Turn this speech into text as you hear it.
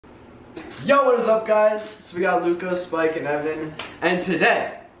Yo, what is up, guys? So we got Luca, Spike, and Evan, and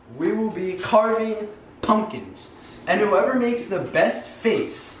today we will be carving pumpkins. And whoever makes the best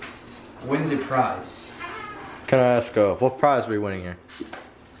face wins a prize. Can I ask, what prize are we winning here?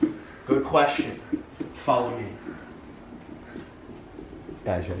 Good question. Follow me.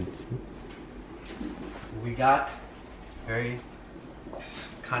 Guys, ready to see? We got very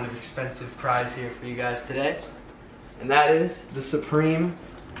kind of expensive prize here for you guys today. And that is the Supreme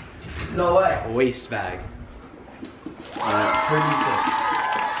No way. waste bag. Pretty sick.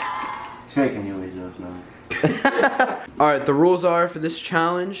 It's making you jokes now. Alright, the rules are for this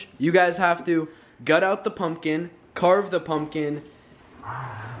challenge, you guys have to gut out the pumpkin, carve the pumpkin,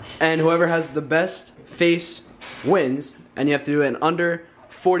 and whoever has the best face wins, and you have to do it in under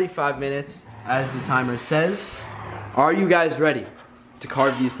 45 minutes, as the timer says. Are you guys ready to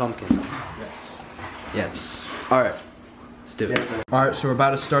carve these pumpkins? Yes. Yes. Alright, let's do it. Alright, so we're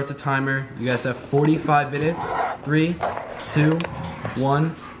about to start the timer. You guys have 45 minutes. 3, 2,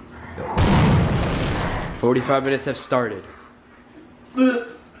 1, go. 45 minutes have started.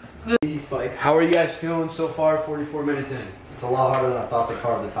 Easy Spike. How are you guys feeling so far 44 minutes in? It's a lot harder than I thought to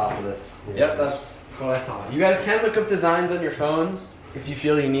carve the top of this. Yep, that's what I thought. You guys can look up designs on your phones if you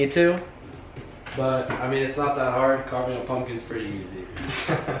feel you need to. But, I mean, it's not that hard. Carving a pumpkin's pretty easy.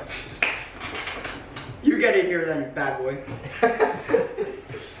 You get it here then, bad boy.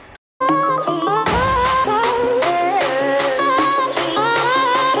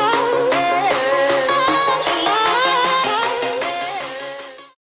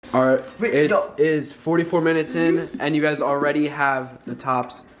 Alright, Wait, it yo. is 44 minutes in, and you guys already have the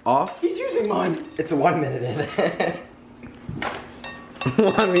tops off. He's using mine. It's 1 minute in.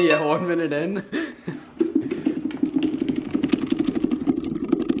 1 minute in.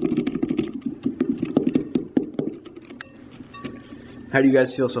 How do you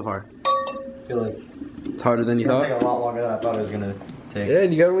guys feel so far? I feel like It's harder than you it's gonna thought? take a lot longer than I thought it was gonna take. Yeah,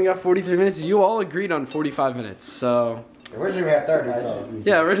 and you only got 43 minutes. You all agreed on 45 minutes, so... Originally we had 30, so.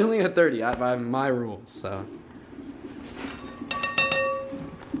 Yeah, originally at 30, by my rules, so...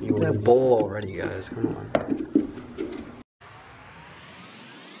 You got a bowl already, guys, come on.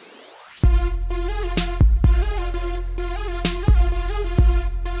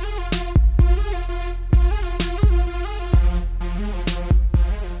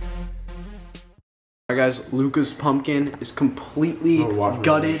 Alright guys, Luca's pumpkin is completely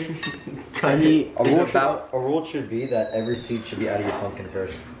gutted. And he is about... A rule should be that every seed should be out of your pumpkin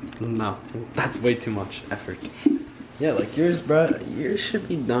first. No, that's way too much effort. Yeah, like yours, bro. Yours should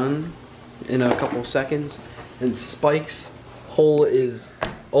be done in a couple seconds. And Spike's hole is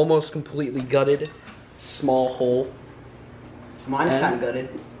almost completely gutted. Small hole. Mine's And- kind of gutted.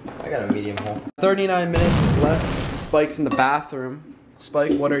 I got a medium hole. 39 minutes left. Spike's in the bathroom.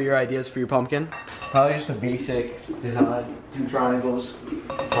 Spike, what are your ideas for your pumpkin? Probably just a basic design. 2 triangles.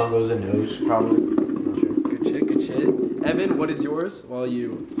 One goes in nose, probably. Not sure. Good shit, good shit. Evan, what is yours? While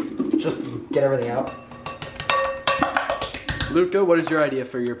you... Just get everything out. Luca, what is your idea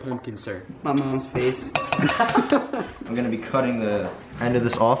for your pumpkin, sir? My mom's face. I'm gonna be cutting the end of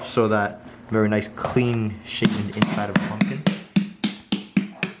this off so that very nice clean shaven inside of a pumpkin.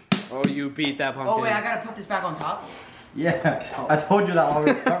 Oh, you beat that pumpkin. Oh wait, I gotta put this back on top. Yeah, I told you that while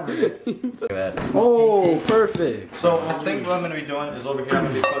we were covering it. Oh, perfect. So I think what I'm gonna be doing is over here I'm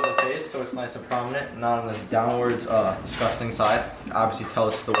gonna be putting the face so it's nice and prominent, not on this downwards disgusting side. Obviously tell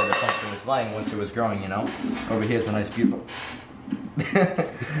us the way the pumpkin was laying once it was growing, you know. Over here is a nice beautiful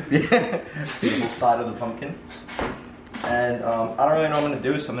beautiful side of the pumpkin. And I don't really know what I'm gonna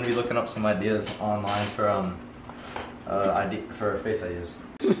do, so I'm gonna be looking up some ideas online for face ideas.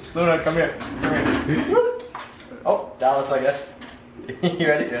 Luna, come here. Come here. Oh, Dallas, I guess. You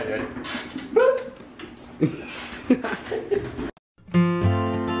ready? Yeah, you ready?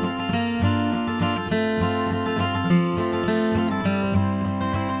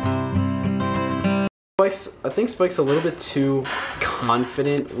 I think Spike's a little bit too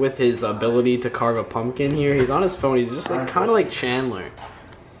confident with his ability to carve a pumpkin here. He's on his phone. He's just like kind of like Chandler.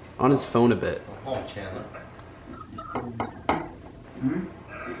 On his phone a bit. Oh, Chandler.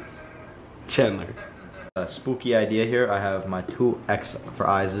 Chandler. A spooky idea here. I have my 2X for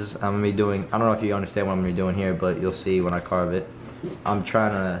eyes. I'm gonna be doing, I don't know if you understand what I'm gonna be doing here, but you'll see when I carve it. I'm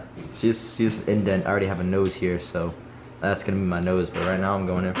trying to, see this indent, I already have a nose here, so that's gonna be my nose, but right now I'm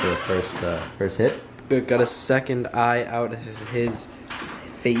going in for the first hit. Good, got a second eye out of his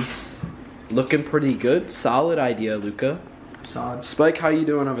face. Looking pretty good. Solid idea, Luca. Solid. Spike, how you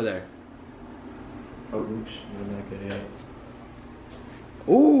doing over there? Oh, oops,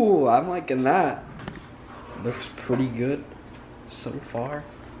 Ooh, I'm liking that. Looks pretty good so far.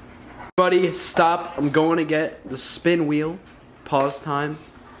 Buddy, stop. I'm going to get the spin wheel. Pause time.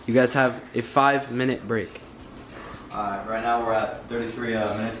 You guys have a 5-minute break. Alright, right now we're at 33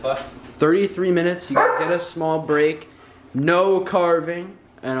 minutes left. 33 minutes. You guys get a small break. No carving.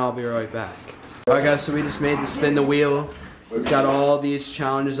 And I'll be right back. Alright guys, so we just made the spin the wheel. It's got all these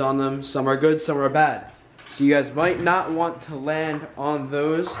challenges on them. Some are good, some are bad. So you guys might not want to land on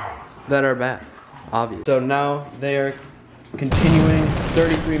those that are bad. Obvious. So now they are continuing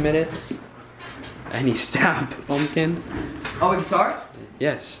 33 minutes. And he stabbed the pumpkin. Oh, we can start?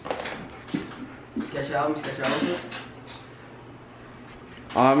 Yes. Sketch out.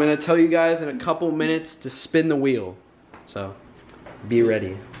 I'm gonna tell you guys in a couple minutes to spin the wheel. So be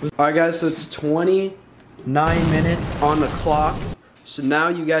ready. Alright guys, so it's 29 minutes on the clock. So now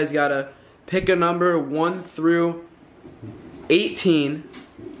you guys gotta pick a number 1 through 18.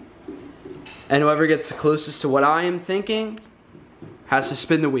 And whoever gets the closest to what I am thinking has to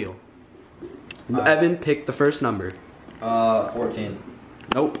spin the wheel. Evan, pick the first number. 14.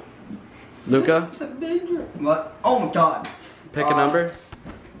 Nope. Luca, What? Oh my god. pick a number.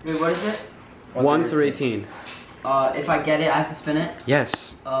 Wait, what is it? 1 through 18. If I get it, I have to spin it?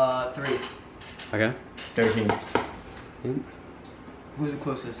 Yes. 3. Okay. 13. Who's the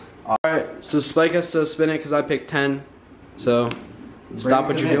closest? Alright, so Spike has to spin it because I picked 10. So, stop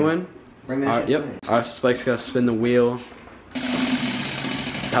what you're doing. Bring Alright, yep. Alright, so Spike's got to spin the wheel.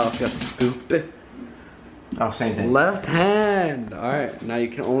 Dallas got spooked. Oh, same thing. Left hand. Alright, now you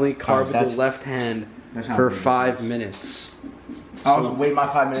can only carve with the that's- left hand that's not for good. 5 minutes. I was waiting my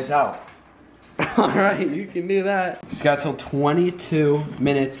 5 minutes out. Alright, you can do that. Just got till 22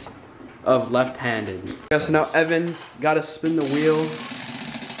 minutes of left-handed. Okay, so now Evan's got to spin the wheel.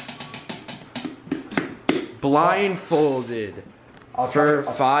 Blindfolded for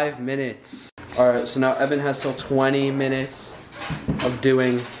 5 minutes. Alright, so now Evan has till 20 minutes of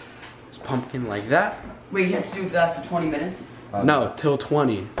doing his pumpkin like that. Wait, he has to do that for 20 minutes? No, till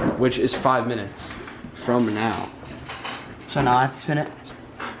 20, which is 5 minutes from now. So now I have to spin it?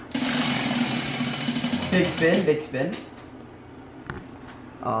 Big spin.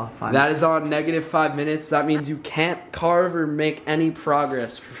 Oh, 5. That is on -5 minutes. That means you can't carve or make any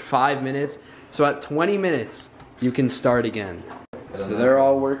progress for 5 minutes. So at 20 minutes, you can start again. So they're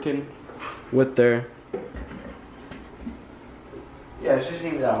all working with their... Yeah, it's just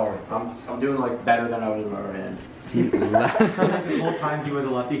even that hard. I'm doing like better than I was in my right hand. The whole time he was a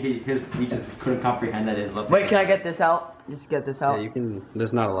lefty, he just couldn't comprehend that his lefty. Wait, can I get this out? Just get this out. Yeah, you can...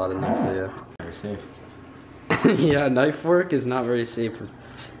 There's not a lot in there for you. Very safe. Yeah, knife work is not very safe with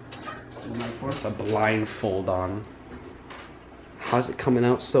a blindfold on. How's it coming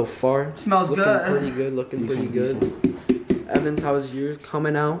out so far? Smells looking good. Pretty good. Looking pretty good. Evans, how's yours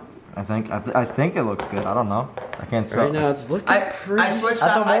coming out? I think it looks good. I don't know. I can't tell. Right now, it's looking pretty. I switched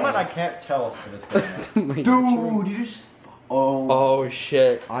At the up. moment, I can't tell if it's good. Dude, Dude, you just. Oh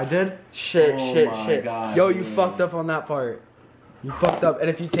shit. I did? Shit, Oh shit, my shit. God, Yo, you dude. fucked up on that part. You fucked up. And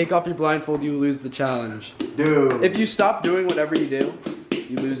if you take off your blindfold, you lose the challenge. Dude. If you stop doing whatever you do,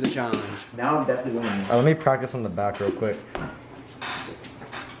 you lose the challenge. Now I'm definitely winning. Let me practice on the back real quick.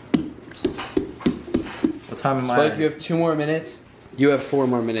 What time am I? Spike, you have 2 more minutes. You have 4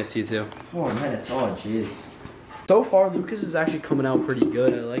 more minutes, you two. 4 minutes. Oh, jeez. So far, Lucas is actually coming out pretty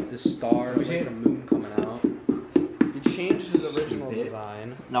good. I like the star. I like the moon coming out. He changed his original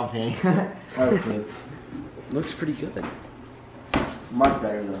design. No, okay. That was good. Looks pretty good. Much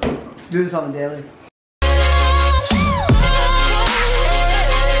better though. Do this on the daily.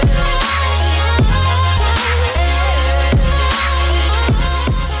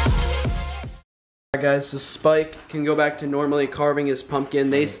 Alright guys, so Spike can go back to normally carving his pumpkin.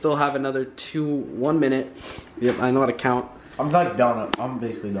 They still have another 1 minute. Yep, I know how to count. I'm like done. I'm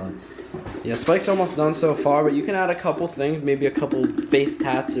basically done. Yeah, Spike's almost done so far, but you can add a couple things, maybe a couple face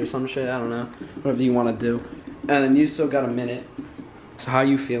tats or some shit, I don't know. Whatever you want to do. And then you still got a minute. So how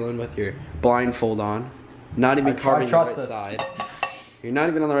you feeling with your blindfold on? Not even carving the right side. You're not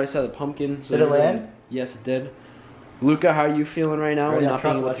even on the right side of the pumpkin. So Did it you're gonna- land? Yes, it did. Luca, how are you feeling right now? Ready, I Not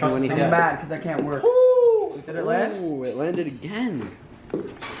being trust- able I to trust do the anything. I'm mad because I can't work. Woo! Did it land? Ooh, it landed again.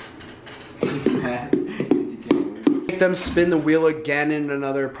 He's mad. Make them spin the wheel again in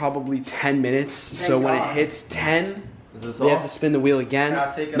another probably 10 minutes. So when it God. hits 10, Is this they have off? to spin the wheel again. Can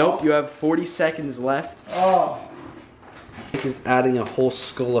I take it Nope, off? you have 40 seconds left. Oh. He's adding a whole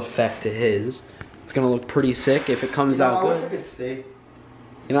skull effect to his. It's gonna look pretty sick if it comes out I wish I good. could see.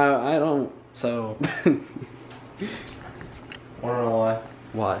 You know, I don't. So Wanna know why?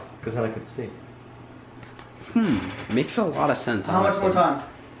 why? Because then I could see. Makes a lot of sense. How much more honestly. time?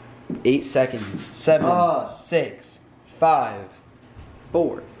 8 seconds. 7, Ah. 6, 5,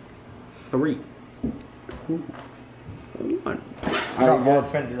 4, 3, 2, 1. I'm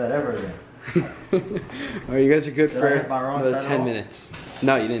not going to do that ever again. Alright, you guys are good Did I for hit my wrong another side 10 at all? minutes.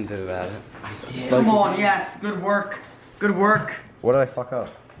 No, you didn't do that. Come on, yes. Good work. Good work. What did I fuck up?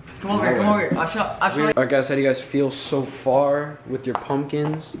 Come over here. Come over here. I'll show you. Alright guys, how do you guys feel so far with your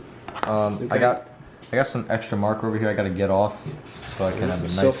pumpkins? I got some extra marker over here I gotta get off so I can have a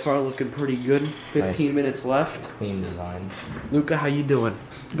nice So far looking pretty good. 15 Nice. minutes left. clean design. Luca, how you doing?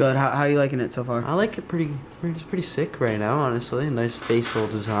 Good. How are you liking it so far? I like it pretty sick right now, honestly. Nice facial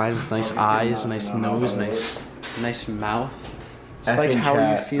design, nice eyes, nice nose, nice mouth. Spike, how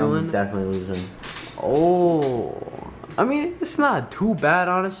are you feeling? I'm definitely losing. Oh, I mean, it's not too bad,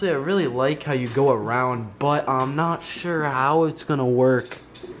 honestly. I really like how you go around, but I'm not sure how it's gonna work.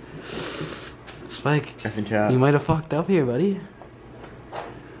 Spike, you might have fucked up here, buddy.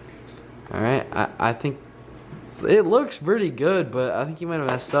 Alright, I think it looks pretty good, but I think you might have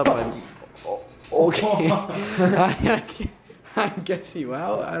messed up. Okay. I guess you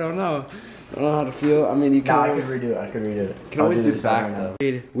out. I don't know. I don't know how to feel. I mean, you can always, redo it. I could redo it. can always do back though.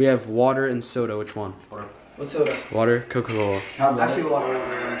 We have water and soda. Which one? What soda? Water, Coca-Cola. Actually, water.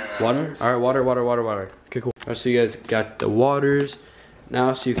 Water? Alright, water. Okay, cool. Alright, so you guys got the waters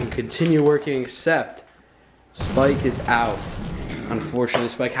now, so you can continue working, except Spike is out. Unfortunately,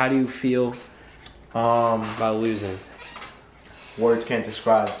 Spike, how do you feel about losing? Words can't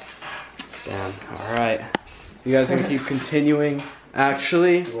describe. Damn. Alright. You guys are gonna keep continuing.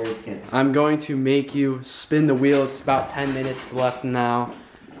 Actually, Words can't. I'm going to make you spin the wheel. It's about 10 minutes left now.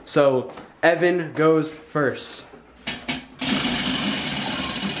 So, Evan goes first.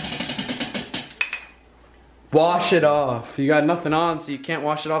 Wash it off. You got nothing on, so you can't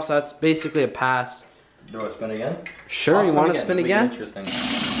wash it off, so that's basically a pass. Do I spin again? Sure, you want to spin again? Interesting.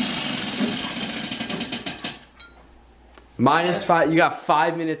 -5. You got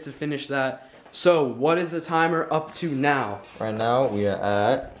 5 minutes to finish that. So, what is the timer up to now? Right now we are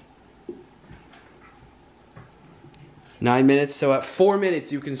at 9 minutes. So, at 4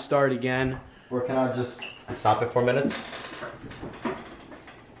 minutes, you can start again. Or can I just stop at 4 minutes?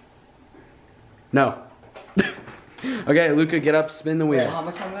 No. Okay, Luca, get up, spin the wheel. How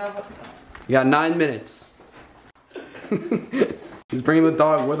much time do I have? You got 9 minutes. He's bringing the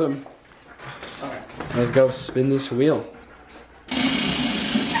dog with him. Okay. Let's go spin this wheel.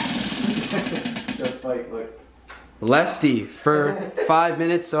 Just like, look. Lefty for 5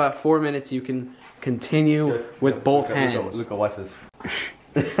 minutes, so at 4 minutes you can continue with both hands. Luca, watch this.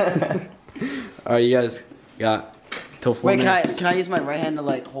 Alright, you guys got till 4 Wait, minutes. can I use my right hand to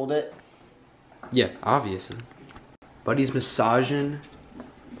like hold it? Yeah, obviously. Buddy's massaging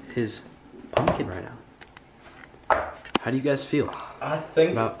his pumpkin right now. How do you guys feel? I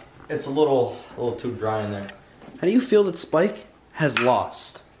think About- it's a little too dry in there. How do you feel that Spike has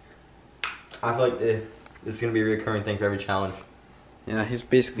lost? I feel like this is gonna be a recurring thing for every challenge. Yeah, he's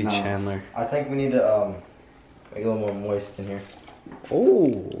basically No. Chandler. I think we need to make it a little more moist in here.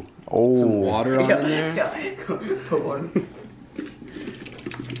 Oh, some water on in there. Yeah. Put water.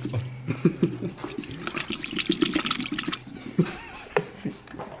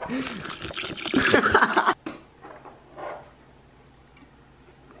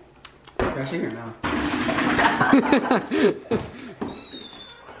 Crushing or no?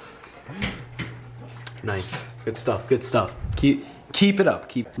 Nice, good stuff. Good stuff. Keep it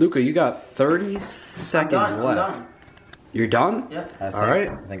up. Luca, you got 30 seconds I'm left. done. You're done? Yep. All right.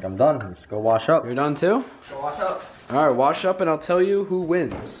 I think I'm done. Just go wash up. You're done too? So wash up. All right, wash up and I'll tell you who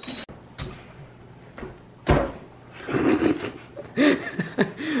wins. All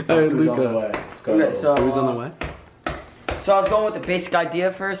right, Luca. Let's go. Okay, so Who's on the way? So I was going with the basic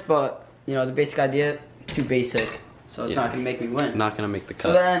idea first, but you know the basic idea too basic, so it's Yeah. not gonna make me win. Not gonna make the So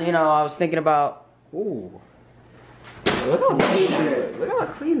cut. then you know I was thinking about, ooh, look how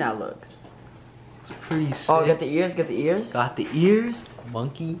clean that looks. It's pretty sick. Oh, get the ears, get the ears. Got the ears,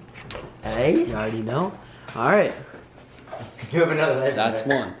 monkey. Hey. You already know. All right, You have another leg. that's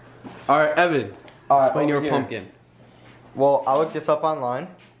one. All right, Evan, All right, explain over your here. pumpkin. Well, I looked this up online,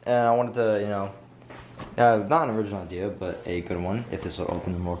 and I wanted to, you know, not an original idea, but a good one. If this will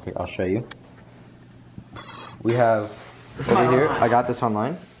open more quick, I'll show you. We have over here. I got this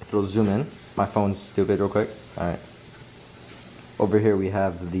online. If it'll zoom in, my phone's stupid. Real quick. All right. Over here we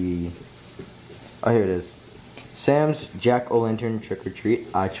have the. Oh, here it is. Sam's Jack-o'-lantern trick or treat.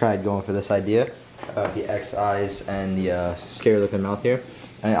 I tried going for this idea, the X eyes and the scary looking mouth here.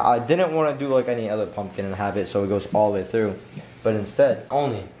 And I didn't want to do like any other pumpkin and have it so it goes all the way through. But instead,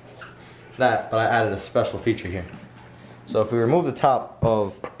 only that, but I added a special feature here. So if we remove the top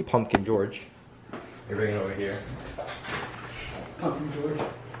of Pumpkin George, we bring it over here. Pumpkin George.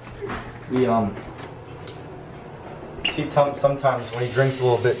 We see sometimes when he drinks a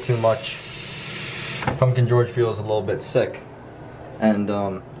little bit too much, Pumpkin George feels a little bit sick, and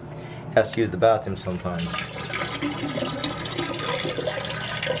has to use the bathroom sometimes.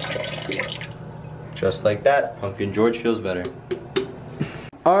 Just like that, Pumpkin George feels better.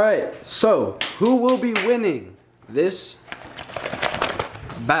 Alright, so who will be winning this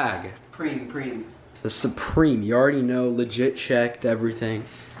bag? Preem. The Supreme. You already know, legit checked everything.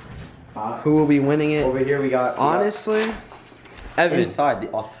 Who will be winning it? Over here we got Honestly, Evan. inside the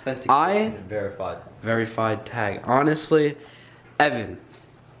authentic verified tag. Honestly, Evan,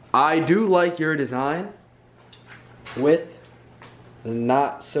 I do like your design with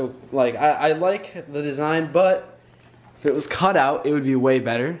not so, like, I like the design, but if it was cut out, it would be way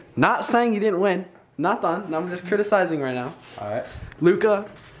better. Not saying you didn't win. Not done. I'm just criticizing right now. Alright. Luca,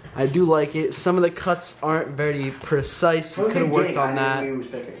 I do like it. Some of the cuts aren't very precise. You could have worked on that.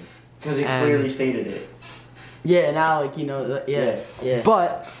 Because he clearly stated it. Yeah, now like you know, yeah.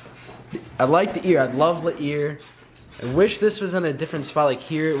 But I like the ear. I love the ear. I wish this was in a different spot. Like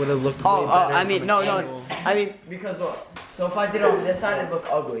here, it would have looked way better. I mean, from no. an angle. I mean, because look. So if I did it on this side, it'd look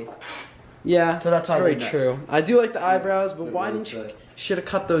ugly. Yeah, So that's why I very did that. true. I do like the eyebrows, but why didn't you? Should have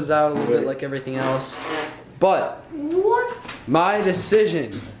cut those out a little bit like everything else. But my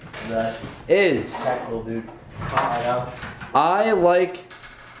decision is dude. I like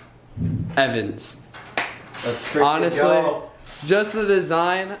Evans. Let's freaking Honestly, go. just the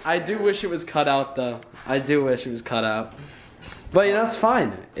design. I do wish it was cut out though. I do wish it was cut out. But you know, it's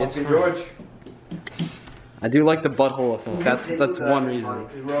fine. It's Pumpkin fine. George. I do like the butthole effect. That's one reason.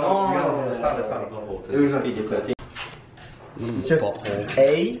 No, it's not a bubble. It was a PG-13. Just Butthole.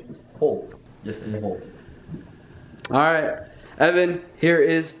 a hole. Just in the hole. All right, Evan. Here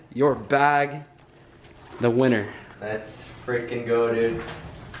is your bag. The winner. Let's freaking go, dude.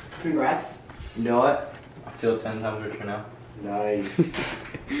 Congrats. You know what? I feel 10 times richer now. Nice.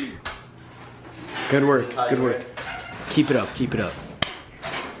 Good work. That's how Good you work. Keep it up. Keep it up.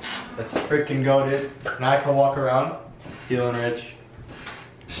 Let's freaking go, dude. Now I can walk around feeling rich.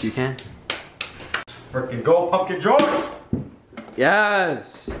 Yes, you can. Freaking go, Pumpkin George!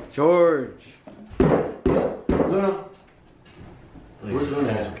 Yes, George. Luna. Where's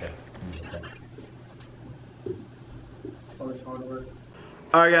Luna? Okay.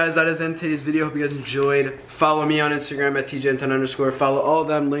 Alright guys, that is the end of today's video. Hope you guys enjoyed. Follow me on Instagram at TJ10_. Follow all of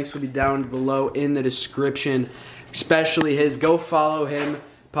them. Links will be down below in the description. Especially his. Go follow him.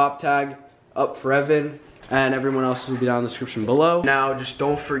 Pop tag up for Evan. And everyone else will be down in the description below. Now, just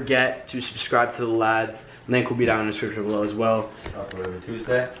don't forget to subscribe to the lads. Link will be down in the description below as well. Upload every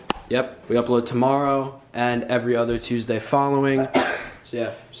Tuesday. Yep, we upload tomorrow and every other Tuesday following. So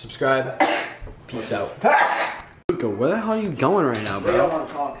yeah, subscribe. Peace out. Luca, where the hell are you going right now, I don't bro? want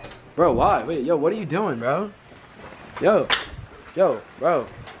to talk. Bro, why? Wait, yo, what are you doing, bro? Yo, bro, yo,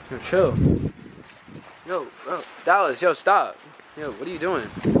 chill. Yo, bro, Dallas, yo, stop. Yo, what are you doing?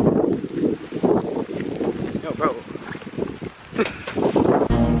 Yo, bro.